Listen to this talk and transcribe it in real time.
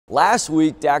Last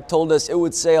week, Dak told us it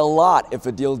would say a lot if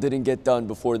a deal didn't get done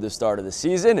before the start of the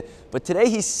season, but today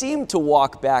he seemed to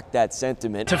walk back that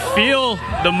sentiment. To feel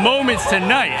the moments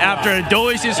tonight after a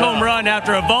Dolis's home run,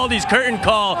 after a Valdi's curtain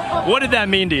call, what did that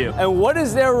mean to you? And what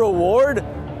is their reward?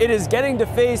 It is getting to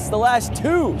face the last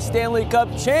two Stanley Cup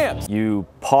champs. You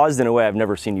paused in a way I've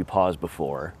never seen you pause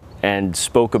before and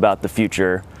spoke about the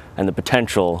future and the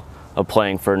potential of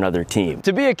playing for another team.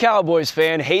 To be a Cowboys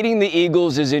fan, hating the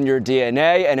Eagles is in your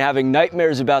DNA, and having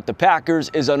nightmares about the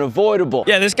Packers is unavoidable.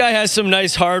 Yeah, this guy has some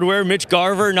nice hardware. Mitch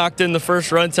Garver knocked in the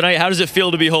first run tonight. How does it feel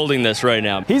to be holding this right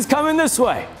now? He's coming this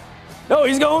way. No,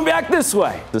 he's going back this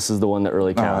way. This is the one that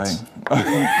really counts.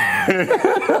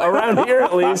 Around here,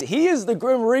 at least. He is the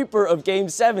Grim Reaper of Game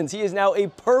 7s. He is now a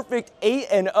perfect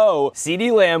 8-0.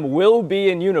 CeeDee Lamb will be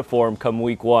in uniform come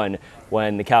week 1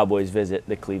 when the Cowboys visit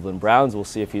the Cleveland Browns. We'll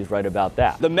see if he's right about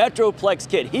that. The Metroplex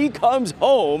Kid, he comes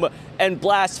home and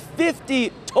blasts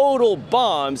 50 total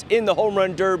bombs in the Home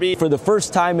Run Derby. For the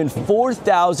first time in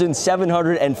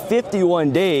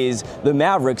 4,751 days, the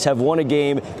Mavericks have won a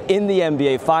game in the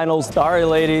NBA Finals. Sorry,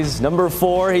 ladies. Number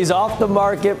 4, he's off the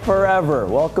market forever.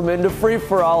 Welcome into Free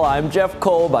For All. I'm Jeff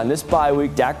Kolb. On this bye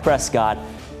week, Dak Prescott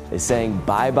is saying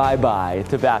bye, bye, bye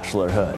to bachelorhood.